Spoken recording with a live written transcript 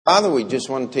Father, we just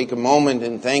want to take a moment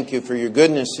and thank you for your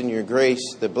goodness and your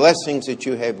grace, the blessings that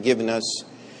you have given us.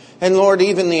 And Lord,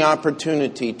 even the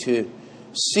opportunity to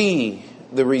see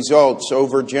the results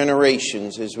over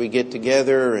generations as we get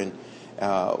together and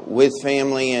with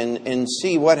family and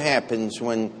see what happens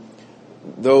when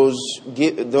those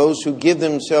who give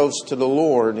themselves to the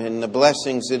Lord and the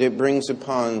blessings that it brings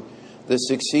upon the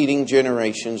succeeding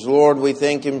generations. Lord, we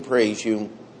thank and praise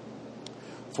you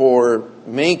for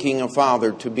making a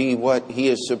father to be what he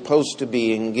is supposed to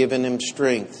be and giving him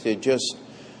strength to just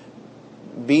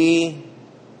be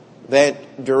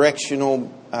that directional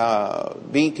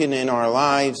beacon in our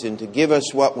lives and to give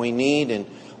us what we need. And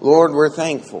Lord, we're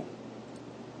thankful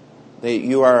that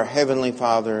you are our Heavenly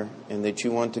Father and that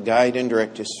you want to guide and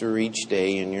direct us through each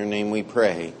day. In your name we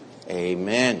pray.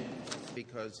 Amen.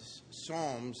 Because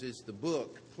Psalms is the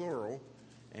book, plural,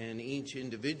 and each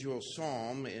individual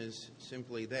psalm is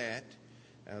simply that.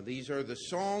 These are the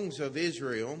songs of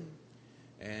Israel,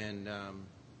 and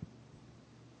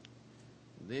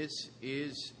this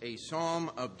is a psalm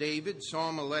of David,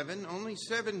 Psalm 11, only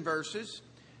 7 verses,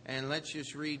 and let's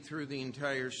just read through the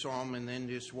entire psalm and then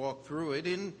just walk through it.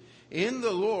 In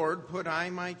the Lord put I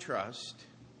my trust.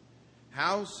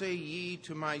 How say ye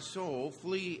to my soul,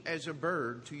 flee as a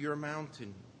bird to your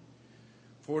mountain?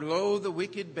 For lo, the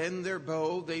wicked bend their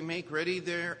bow, they make ready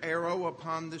their arrow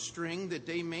upon the string, that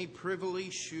they may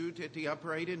privily shoot at the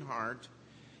upright in heart.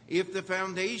 If the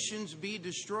foundations be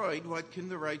destroyed, what can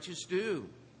the righteous do?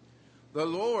 The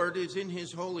Lord is in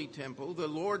his holy temple, the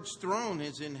Lord's throne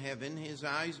is in heaven. His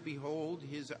eyes behold,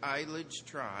 his eyelids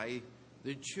try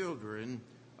the children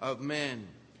of men.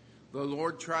 The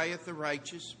Lord trieth the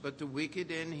righteous, but the wicked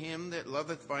and him that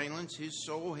loveth violence his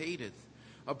soul hateth.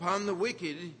 Upon the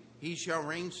wicked he shall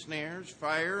rain snares,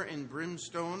 fire and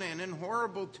brimstone, and an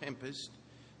horrible tempest.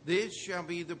 This shall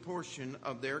be the portion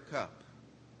of their cup.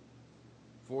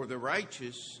 For the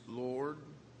righteous Lord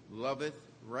loveth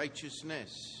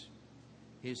righteousness.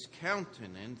 His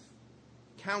countenance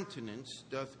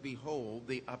doth behold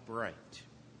the upright.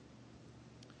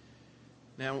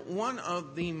 Now, one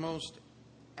of the most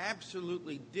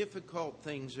absolutely difficult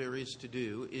things there is to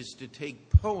do is to take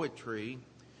poetry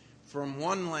from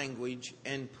one language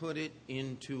and put it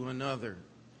into another.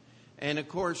 And of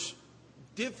course,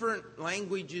 different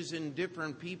languages and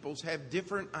different peoples have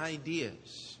different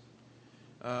ideas.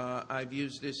 I've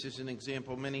used this as an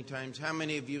example many times. How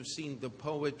many of you have seen the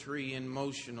poetry in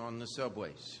motion on the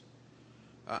subways?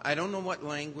 I don't know what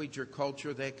language or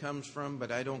culture that comes from,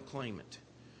 but I don't claim it.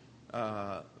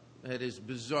 That is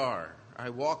bizarre. I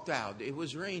walked out. It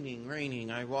was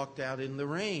raining. I walked out in the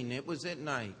rain. It was at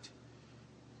night.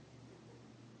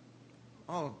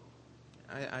 Oh,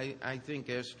 I think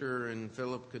Esther and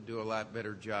Philip could do a lot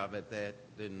better job at that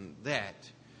than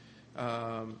that.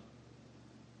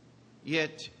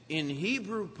 Yet in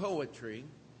Hebrew poetry,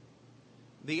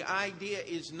 the idea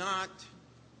is not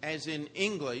as in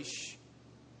English.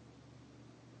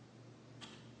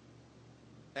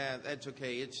 That's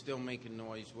okay. It's still making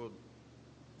noise.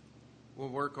 We'll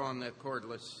work on the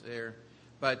cordless there.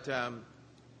 But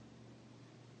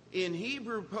in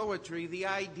Hebrew poetry, the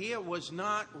idea was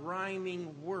not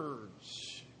rhyming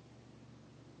words.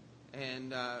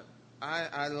 And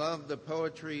I love the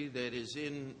poetry that is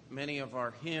in many of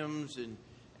our hymns.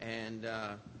 And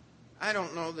I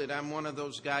don't know that I'm one of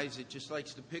those guys that just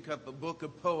likes to pick up a book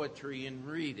of poetry and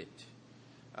read it.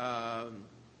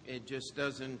 It just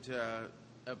doesn't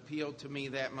appeal to me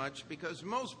that much, because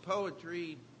most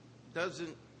poetry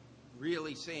doesn't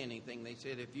really say anything. They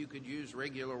said if you could use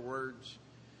regular words,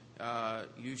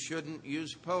 you shouldn't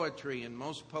use poetry, and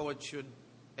most poets should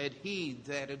heed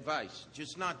that advice.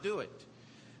 Just not do it.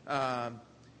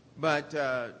 But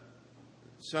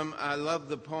I love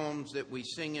the poems that we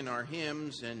sing in our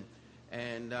hymns,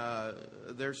 and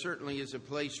there certainly is a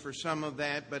place for some of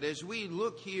that. But as we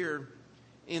look here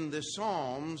in the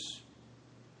Psalms,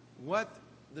 what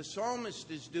the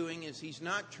psalmist is doing is he's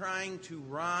not trying to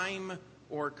rhyme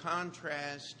or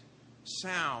contrast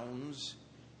sounds.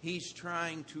 He's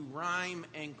trying to rhyme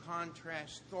and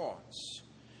contrast thoughts.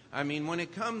 I mean, when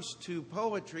it comes to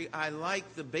poetry, I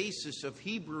like the basis of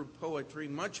Hebrew poetry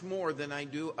much more than I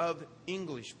do of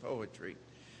English poetry,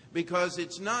 because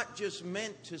it's not just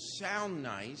meant to sound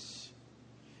nice.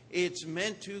 It's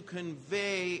meant to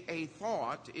convey a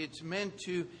thought. It's meant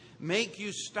to make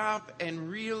you stop and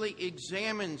really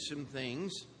examine some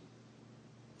things.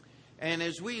 And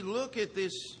as we look at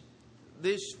this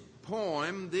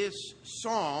poem, this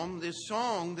psalm, this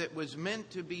song that was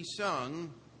meant to be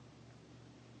sung,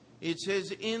 it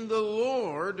says, "In the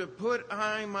Lord put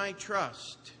I my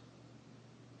trust.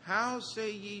 How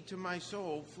say ye to my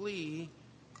soul, flee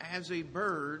as a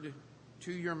bird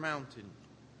to your mountain.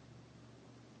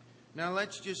 Now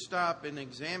let's just stop and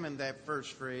examine that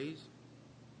first phrase.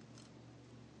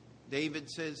 David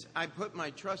says, I put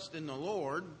my trust in the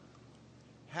Lord.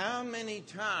 How many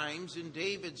times in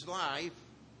David's life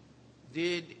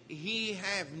did he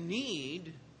have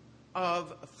need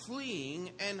of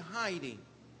fleeing and hiding?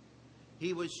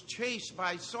 He was chased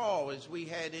by Saul, as we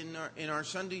had in our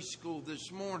Sunday school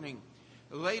this morning.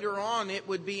 Later on, it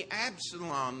would be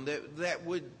Absalom that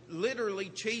would literally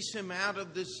chase him out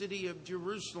of the city of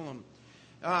Jerusalem.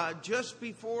 Just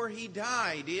before he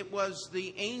died, it was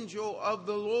the angel of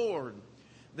the Lord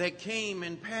that came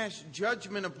and passed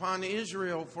judgment upon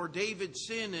Israel for David's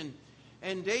sin.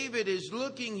 And David is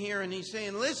looking here and he's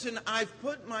saying, listen, I've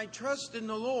put my trust in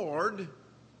the Lord.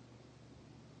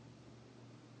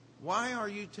 Why are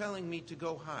you telling me to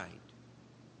go hide?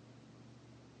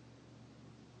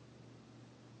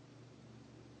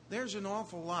 There's an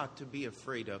awful lot to be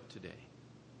afraid of today.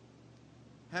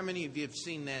 How many of you have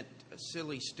seen that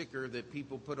silly sticker that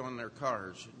people put on their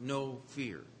cars? No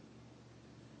fear.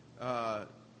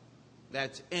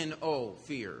 That's N-O,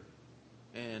 fear.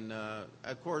 And,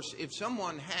 of course, if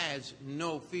someone has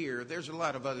no fear, there's a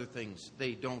lot of other things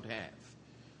they don't have,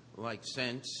 like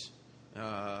sense.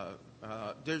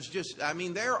 There's just,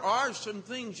 there are some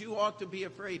things you ought to be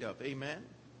afraid of. Amen?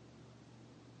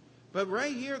 But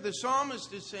right here, the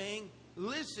psalmist is saying,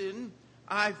 listen,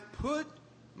 I've put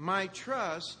my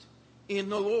trust in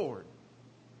the Lord.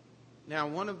 Now,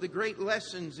 one of the great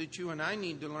lessons that you and I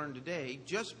need to learn today,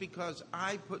 just because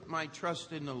I put my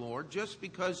trust in the Lord, just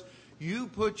because you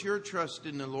put your trust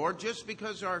in the Lord, just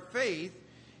because our faith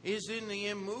is in the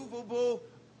immovable,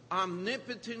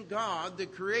 omnipotent God, the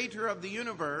creator of the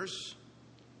universe,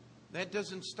 that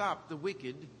doesn't stop the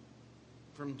wicked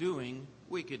from doing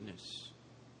wickedness.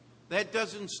 That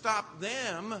doesn't stop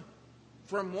them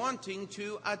from wanting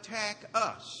to attack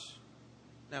us.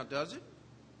 Now, does it?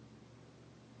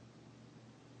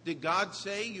 Did God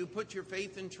say, you put your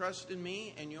faith and trust in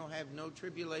me and you'll have no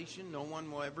tribulation? No one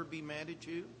will ever be mad at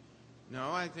you? No,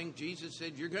 I think Jesus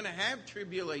said, you're going to have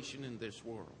tribulation in this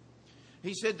world.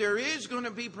 He said, there is going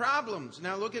to be problems.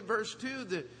 Now look at verse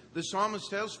 2. The psalmist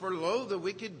tells, for lo, the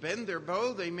wicked bend their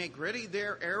bow. They make ready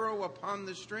their arrow upon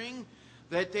the string,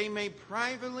 that they may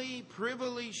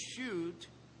privily shoot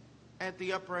at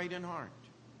the upright in heart.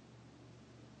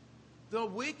 The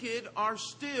wicked are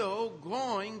still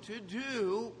going to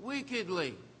do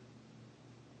wickedly.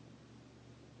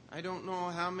 I don't know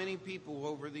how many people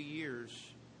over the years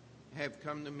have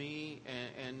come to me,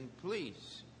 and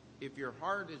please, if your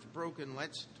heart is broken,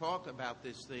 let's talk about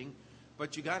this thing.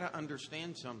 But you got to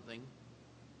understand something.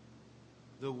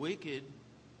 The wicked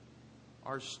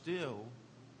are still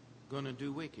going to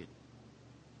do wicked.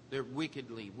 They're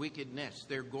wickedness.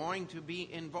 They're going to be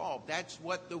involved. That's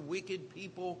what the wicked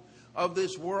people of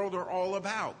this world are all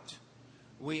about.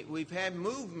 We've had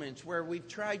movements where we've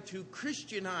tried to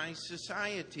Christianize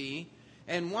society,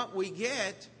 and what we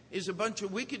get is a bunch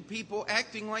of wicked people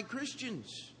acting like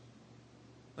Christians.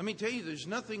 Let me tell you, there's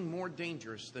nothing more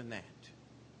dangerous than that,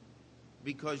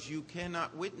 because you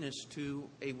cannot witness to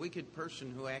a wicked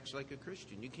person who acts like a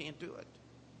Christian. You can't do it.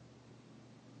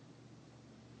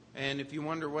 And if you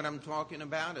wonder what I'm talking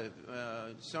about,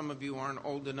 some of you aren't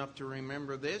old enough to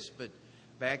remember this, but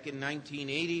back in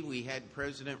 1980, we had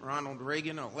President Ronald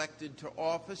Reagan elected to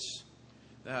office.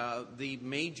 The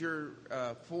major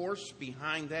force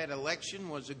behind that election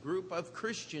was a group of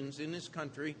Christians in this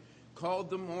country called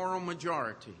the Moral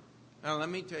Majority. Now, let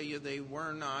me tell you, they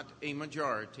were not a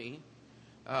majority,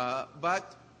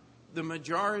 but the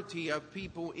majority of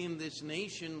people in this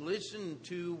nation listened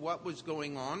to what was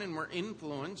going on and were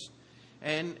influenced,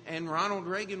 and Ronald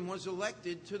Reagan was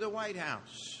elected to the White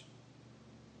House.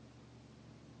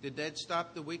 Did that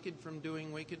stop the wicked from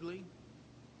doing wickedly?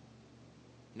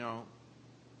 No.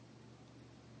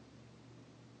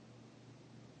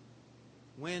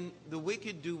 When the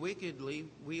wicked do wickedly,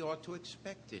 we ought to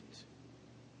expect it.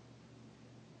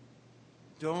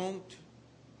 Don't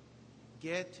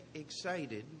get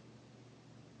excited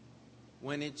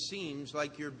when it seems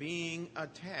like you're being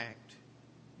attacked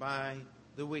by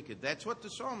the wicked. That's what the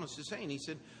psalmist is saying. He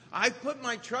said, I put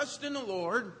my trust in the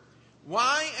Lord.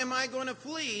 Why am I going to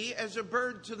flee as a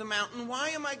bird to the mountain? Why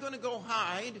am I going to go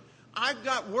hide? I've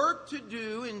got work to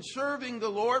do in serving the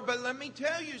Lord. But let me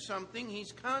tell you something.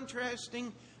 He's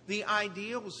contrasting the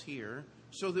ideals here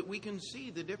so that we can see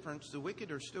the difference. The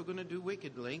wicked are still going to do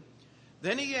wickedly.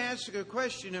 Then he asks a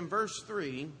question in verse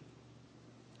 3.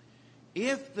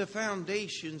 If the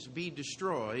foundations be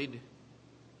destroyed,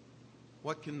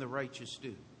 what can the righteous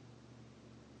do?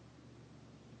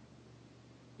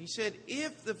 He said,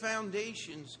 if the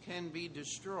foundations can be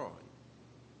destroyed,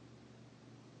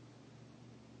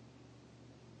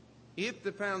 if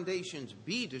the foundations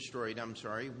be destroyed,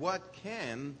 what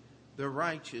can the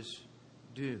righteous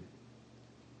do?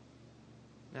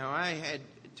 Now, I had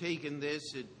taken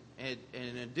this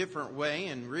in a different way,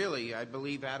 and really, I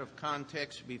believe, out of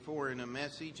context before in a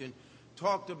message, and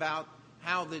talked about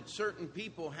how that certain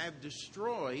people have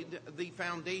destroyed the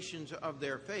foundations of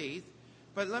their faith.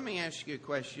 But let me ask you a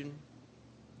question.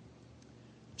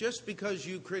 Just because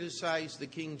you criticize the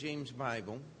King James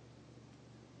Bible,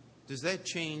 does that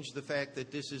change the fact that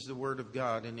this is the Word of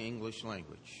God in the English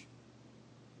language?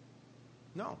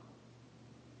 No.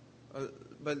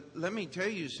 But let me tell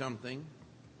you something.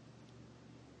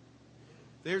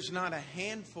 There's not a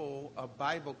handful of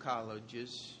Bible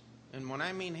colleges, and when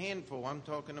I mean handful, I'm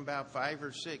talking about 5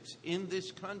 or 6 in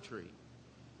this country,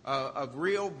 of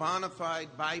real bona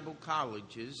fide Bible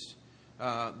colleges.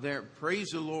 There, praise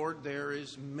the Lord, there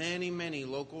is many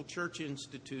local church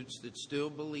institutes that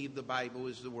still believe the Bible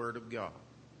is the Word of God.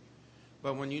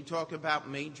 But when you talk about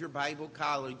major Bible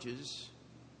colleges,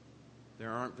 there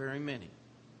aren't very many.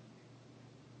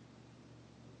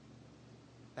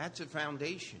 That's a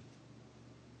foundation.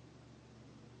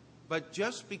 But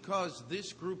just because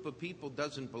this group of people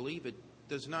doesn't believe it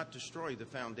does not destroy the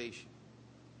foundation.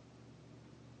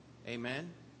 Amen?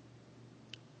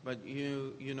 But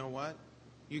you know what?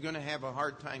 You're going to have a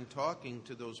hard time talking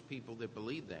to those people that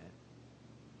believe that.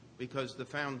 Because the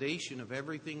foundation of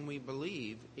everything we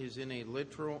believe is in a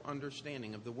literal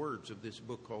understanding of the words of this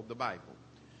book called the Bible.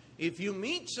 If you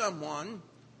meet someone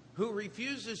who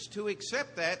refuses to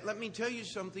accept that, let me tell you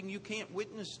something, you can't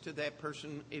witness to that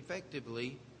person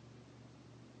effectively,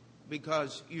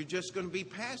 because you're just going to be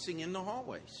passing in the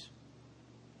hallways.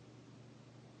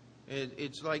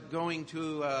 It's like going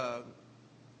to,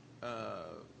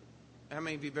 how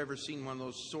many of you have ever seen one of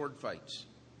those sword fights?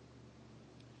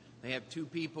 They have 2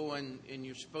 people and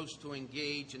you're supposed to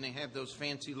engage, and they have those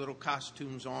fancy little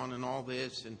costumes on and all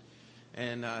this.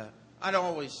 And I'd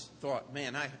always thought,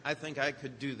 man, I think I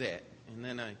could do that. And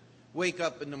then I wake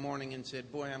up in the morning and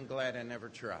said, boy, I'm glad I never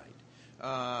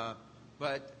tried.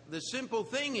 But the simple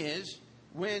thing is,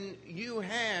 when you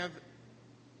have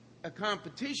a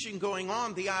competition going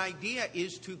on, the idea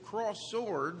is to cross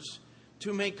swords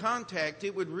to make contact.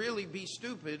 It would really be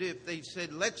stupid if they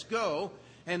said, let's go,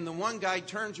 and the one guy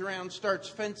turns around, starts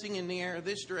fencing in the air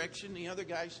this direction, the other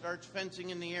guy starts fencing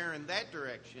in the air in that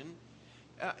direction.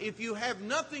 If you have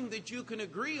nothing that you can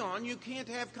agree on, you can't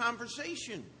have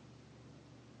conversation.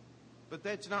 But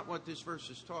that's not what this verse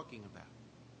is talking about.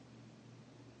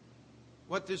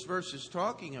 What this verse is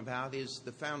talking about is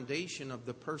the foundation of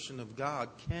the person of God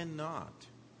cannot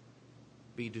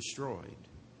be destroyed.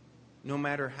 No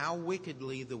matter how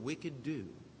wickedly the wicked do,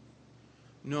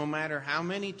 no matter how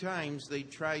many times they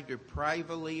try to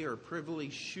privately or privily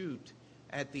shoot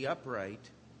at the upright,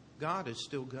 God is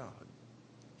still God.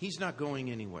 He's not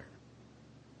going anywhere.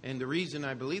 And the reason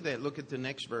I believe that, look at the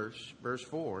next verse, verse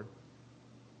 4.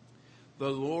 The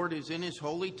Lord is in his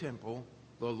holy temple.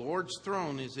 The Lord's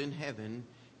throne is in heaven.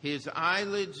 His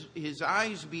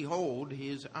eyes behold,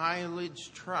 his eyelids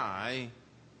try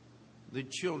the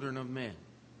children of men.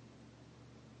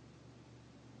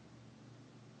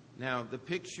 Now, the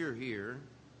picture here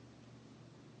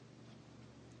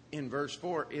in verse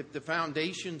 4, if the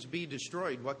foundations be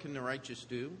destroyed, what can the righteous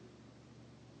do?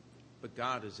 But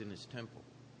God is in his temple.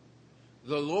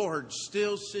 The Lord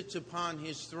still sits upon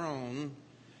his throne.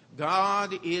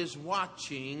 God is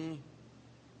watching.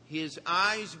 His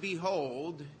eyes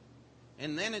behold.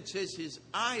 And then it says his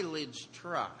eyelids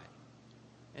try.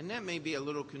 And that may be a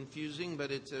little confusing,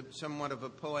 but it's somewhat of a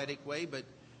poetic way. But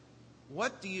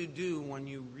what do you do when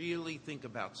you really think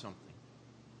about something?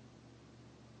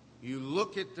 You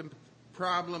look at the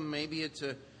problem, maybe it's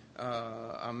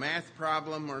a math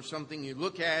problem or something. You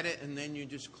look at it and then you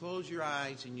just close your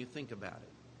eyes and you think about it.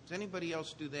 Does anybody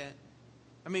else do that?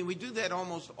 I mean, we do that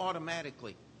almost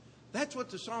automatically. That's what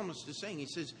the psalmist is saying. He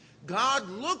says, God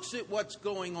looks at what's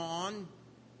going on.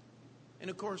 And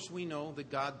of course, we know that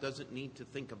God doesn't need to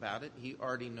think about it. He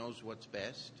already knows what's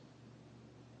best.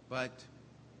 But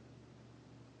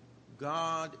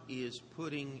God is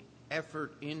putting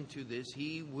effort into this.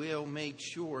 He will make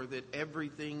sure that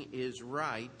everything is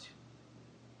right.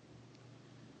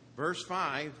 Verse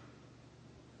 5,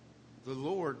 the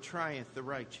Lord trieth the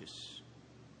righteous,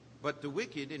 but the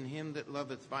wicked and him that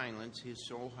loveth violence his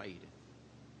soul hateth.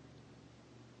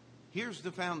 Here's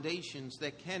the foundations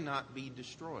that cannot be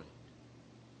destroyed.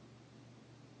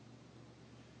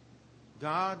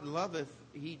 God loveth,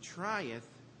 he trieth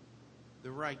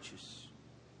the righteous.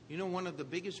 You know, one of the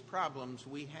biggest problems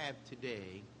we have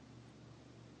today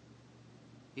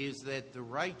is that the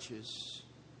righteous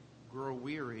grow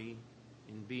weary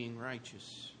in being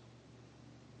righteous.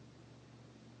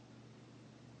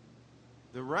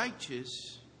 The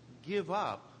righteous give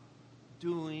up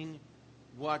doing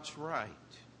what's right.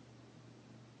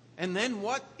 And then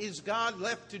what is God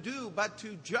left to do but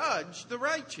to judge the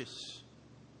righteous?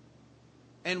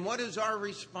 And what is our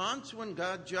response when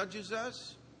God judges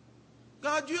us?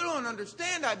 God, you don't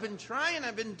understand. I've been trying.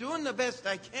 I've been doing the best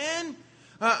I can.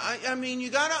 I mean,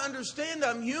 you got to understand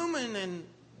I'm human. And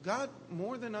God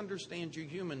more than understands your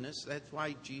humanness. That's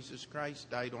why Jesus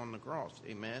Christ died on the cross.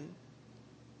 Amen?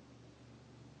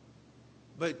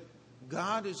 But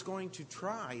God is going to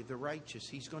try the righteous.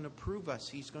 He's going to prove us.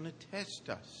 He's going to test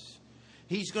us.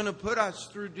 He's going to put us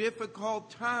through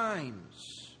difficult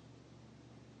times.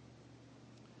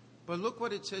 But look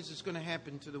what it says is going to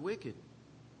happen to the wicked.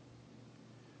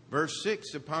 Verse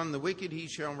 6, upon the wicked he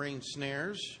shall rain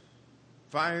snares,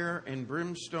 fire and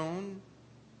brimstone,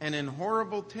 and an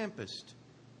horrible tempest.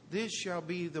 This shall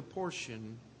be the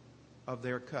portion of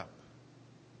their cup.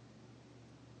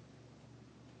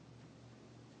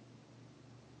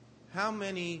 How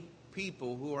many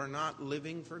people who are not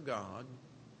living for God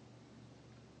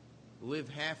live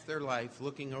half their life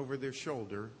looking over their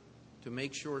shoulder to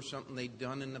make sure something they've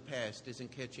done in the past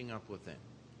isn't catching up with them?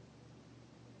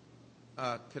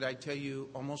 Could I tell you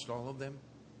almost all of them?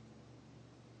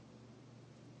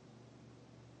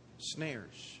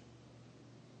 Snares,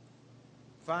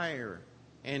 fire,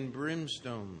 and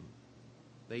brimstone.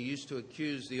 They used to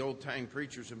accuse the old-time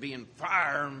preachers of being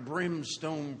fire and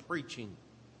brimstone preaching.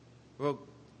 Well,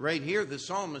 right here the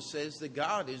psalmist says that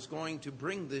God is going to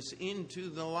bring this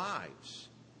into the lives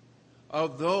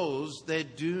of those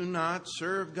that do not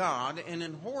serve God in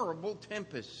an horrible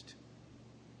tempest.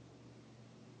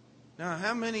 Now,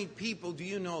 how many people do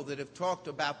you know that have talked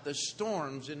about the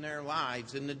storms in their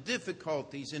lives and the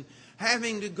difficulties and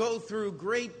having to go through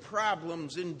great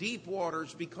problems in deep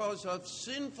waters because of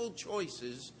sinful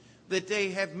choices that they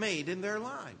have made in their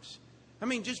lives? I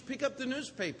mean, just pick up the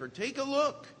newspaper. Take a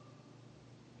look.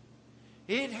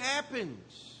 It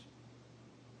happens.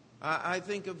 I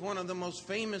think of one of the most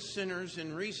famous sinners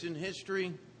in recent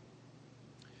history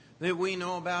that we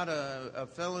know about, a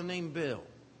fellow named Bill.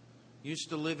 Used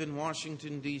to live in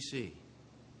Washington, D.C.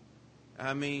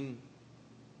 I mean,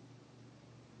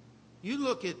 you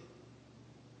look at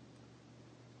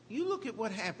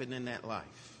what happened in that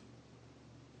life.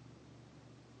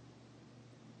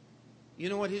 You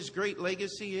know what his great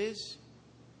legacy is?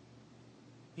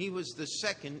 He was the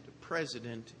second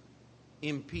president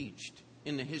impeached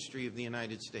in the history of the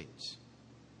United States.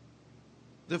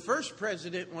 The first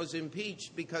president was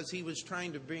impeached because he was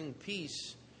trying to bring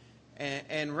peace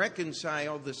and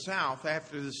reconcile the South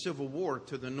after the Civil War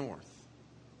to the North.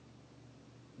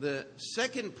 The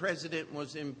second president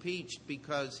was impeached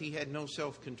because he had no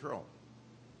self-control.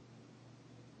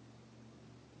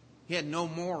 He had no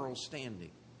moral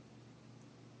standing.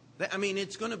 I mean,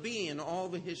 it's going to be in all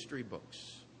the history books.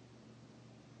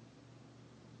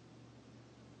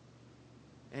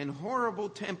 And horrible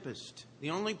tempest.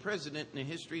 The only president in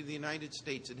the history of the United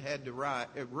States that had to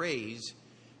raise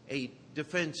a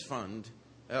defense fund,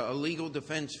 a legal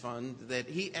defense fund that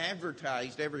he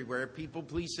advertised everywhere. People,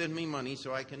 please send me money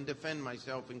so I can defend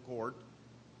myself in court.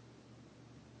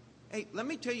 Hey, let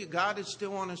me tell you, God is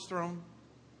still on his throne.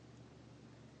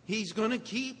 He's going to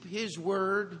keep his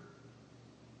word.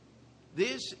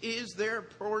 This is their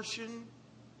portion.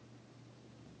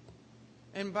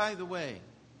 And by the way,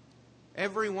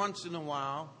 every once in a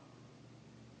while,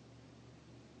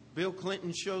 Bill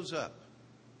Clinton shows up.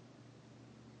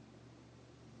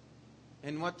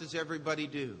 And what does everybody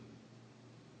do?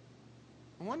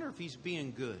 I wonder if he's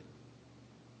being good.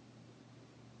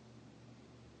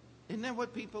 Isn't that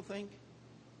what people think?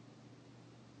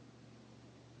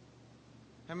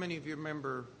 How many of you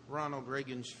remember Ronald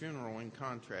Reagan's funeral in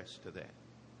contrast to that?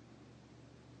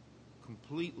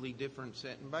 Completely different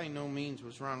set. And by no means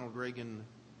was Ronald Reagan...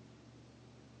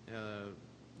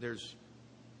 there's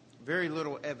very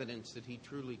little evidence that he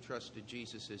truly trusted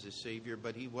Jesus as his Savior,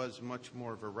 but he was much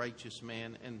more of a righteous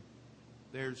man, and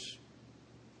there's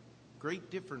great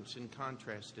difference in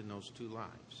contrast in those two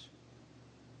lives.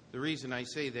 The reason I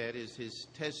say that is his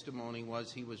testimony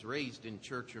was he was raised in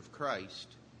Church of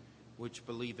Christ, which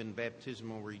believe in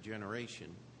baptismal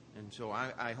regeneration. And so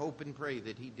I hope and pray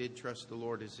that he did trust the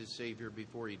Lord as his Savior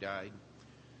before he died.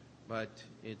 But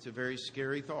it's a very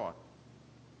scary thought.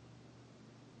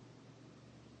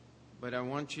 But I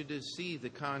want you to see the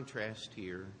contrast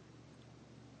here.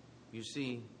 You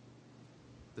see,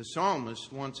 The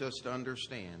psalmist wants us to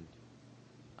understand,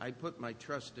 I put my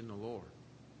trust in the Lord.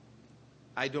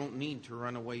 I don't need to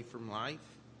run away from life.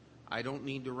 I don't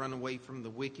need to run away from the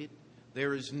wicked.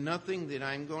 There is nothing that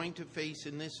I'm going to face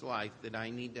in this life that I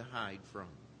need to hide from.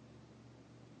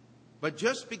 But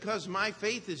just because my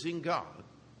faith is in God,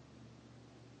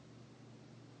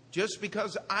 just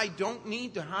because I don't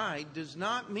need to hide, does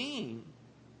not mean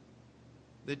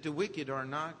that the wicked are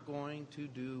not going to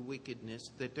do wickedness,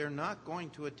 that they're not going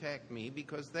to attack me,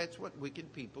 because that's what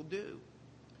wicked people do.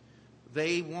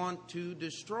 They want to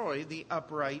destroy the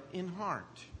upright in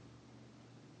heart.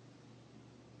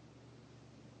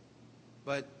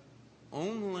 But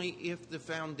only if the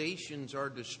foundations are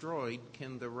destroyed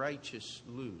can the righteous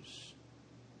lose.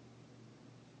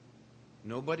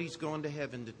 Nobody's going to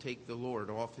heaven to take the Lord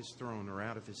off his throne or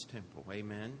out of his temple.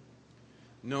 Amen?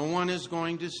 No one is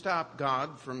going to stop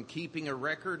God from keeping a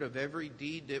record of every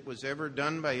deed that was ever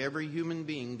done by every human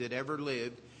being that ever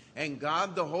lived. And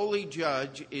God, the holy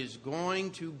judge, is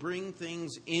going to bring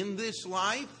things in this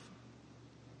life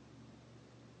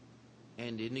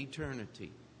and in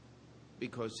eternity,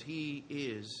 because he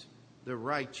is the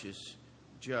righteous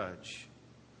judge.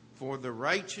 For the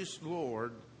righteous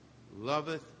Lord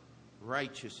loveth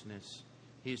righteousness.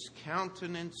 His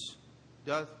countenance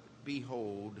doth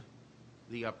behold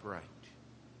the upright.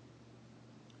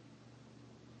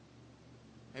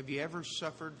 Have you ever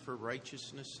suffered for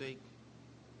righteousness' sake?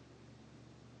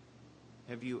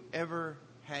 Have you ever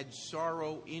had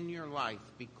sorrow in your life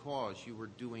because you were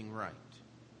doing right?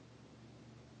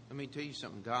 Let me tell you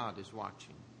something. God is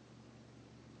watching.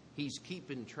 He's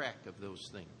keeping track of those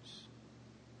things.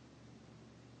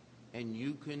 And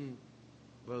you can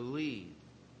believe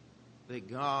that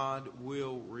God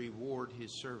will reward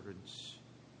his servants,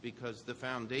 because the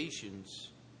foundations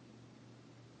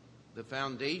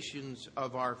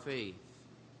of our faith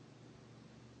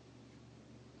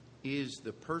is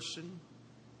the person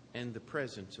and the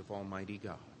presence of Almighty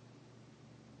God.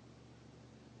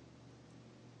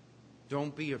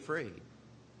 Don't be afraid.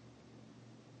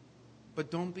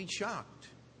 But don't be shocked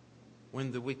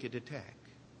when the wicked attack.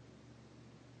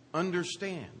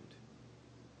 Understand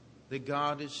that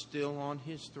God is still on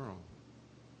his throne.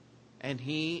 And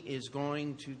he is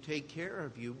going to take care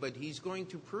of you, but he's going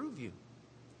to prove you.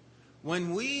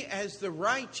 When we as the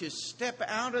righteous step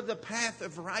out of the path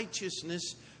of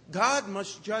righteousness, God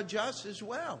must judge us as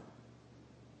well.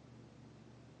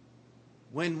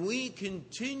 When we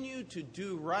continue to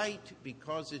do right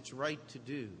because it's right to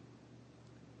do,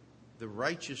 the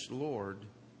righteous Lord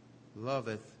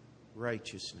loveth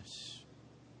righteousness.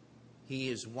 He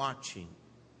is watching.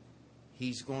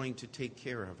 He's going to take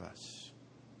care of us.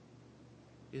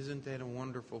 Isn't that a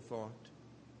wonderful thought?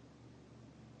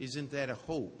 Isn't that a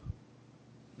hope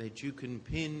that you can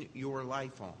pin your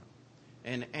life on?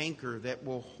 An anchor that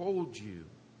will hold you.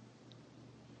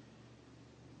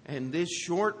 And this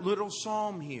short little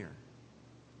psalm here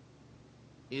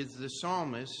is the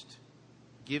psalmist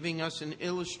giving us an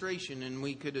illustration, and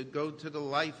we could go to the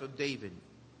life of David.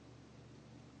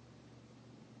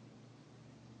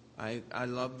 I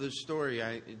love this story.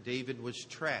 David was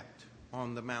trapped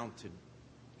on the mountain.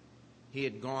 He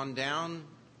had gone down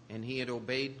and he had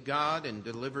obeyed God and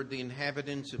delivered the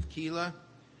inhabitants of Keilah.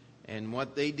 And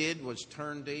what they did was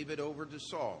turn David over to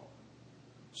Saul.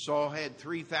 Saul had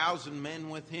 3,000 men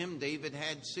with him. David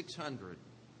had 600.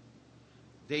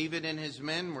 David and his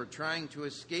men were trying to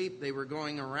escape. They were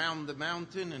going around the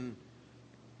mountain, and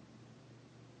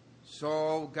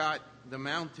Saul got the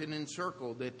mountain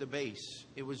encircled at the base.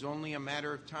 It was only a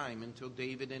matter of time until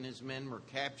David and his men were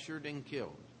captured and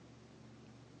killed.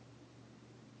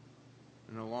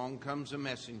 And along comes a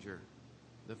messenger.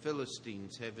 The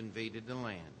Philistines have invaded the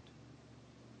land.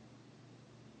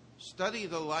 Study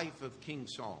the life of King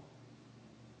Saul.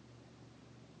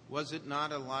 Was it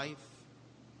not a life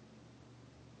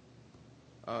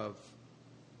of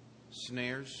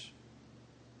snares?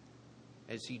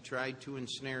 As he tried to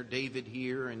ensnare David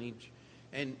here, and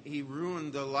he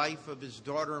ruined the life of his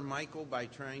daughter Michal by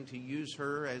trying to use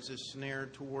her as a snare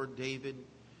toward David.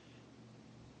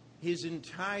 His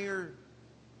entire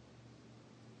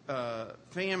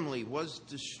family was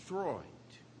destroyed.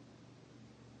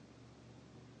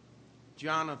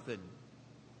 Jonathan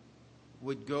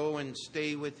would go and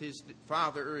stay with his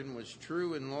father and was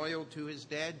true and loyal to his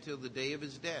dad till the day of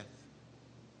his death.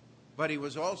 But he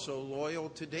was also loyal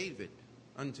to David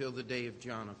until the day of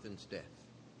Jonathan's death.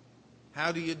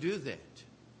 How do you do that?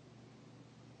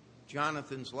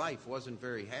 Jonathan's life wasn't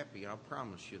very happy, I'll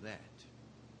promise you that.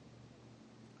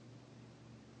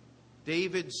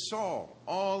 David saw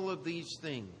all of these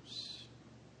things.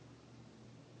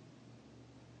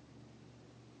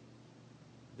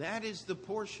 That is the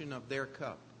portion of their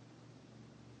cup.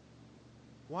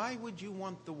 Why would you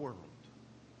want the world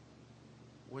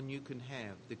when you can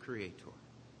have the Creator?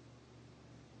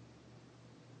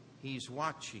 He's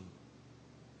watching.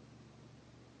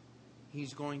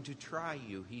 He's going to try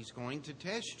you. He's going to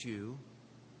test you.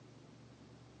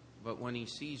 But when He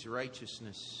sees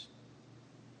righteousness,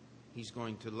 He's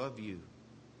going to love you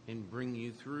and bring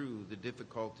you through the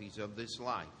difficulties of this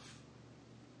life.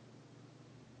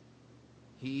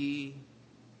 He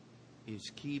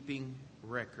is keeping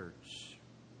records.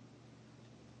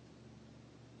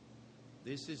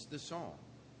 This is the psalm.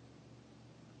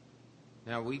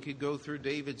 Now, we could go through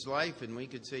David's life and we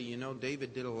could say, you know,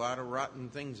 David did a lot of rotten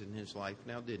things in his life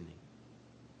now, didn't he?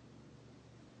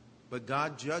 But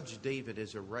God judged David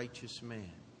as a righteous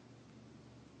man.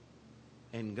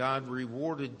 And God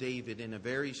rewarded David in a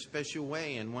very special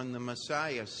way. And when the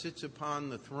Messiah sits upon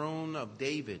the throne of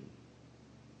David,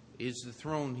 is the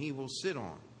throne He will sit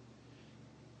on.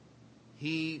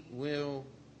 He will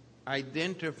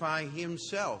identify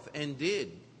Himself, and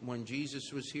did when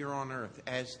Jesus was here on earth,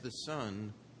 as the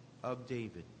Son of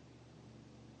David.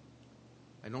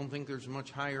 I don't think there's much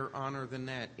higher honor than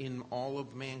that in all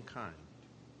of mankind.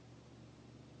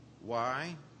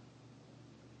 Why?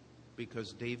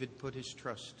 Because David put his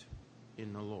trust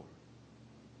in the Lord.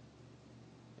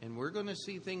 And we're going to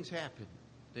see things happen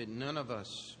that none of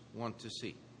us want to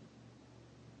see.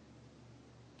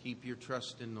 Keep your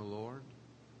trust in the Lord.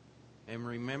 And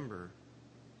remember,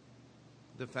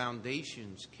 the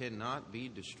foundations cannot be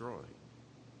destroyed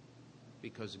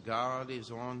because God is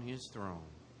on His throne.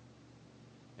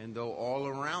 And though all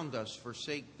around us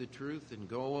forsake the truth and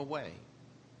go away,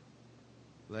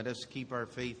 let us keep our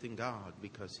faith in God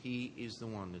because He is the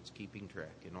one that's keeping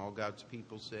track. And all God's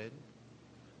people said,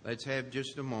 let's have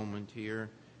just a moment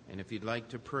here. And if you'd like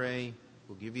to pray,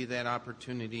 we'll give you that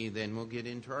opportunity. Then we'll get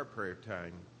into our prayer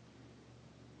time.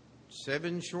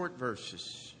 7 short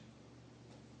verses.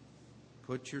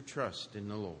 Put your trust in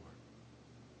the Lord.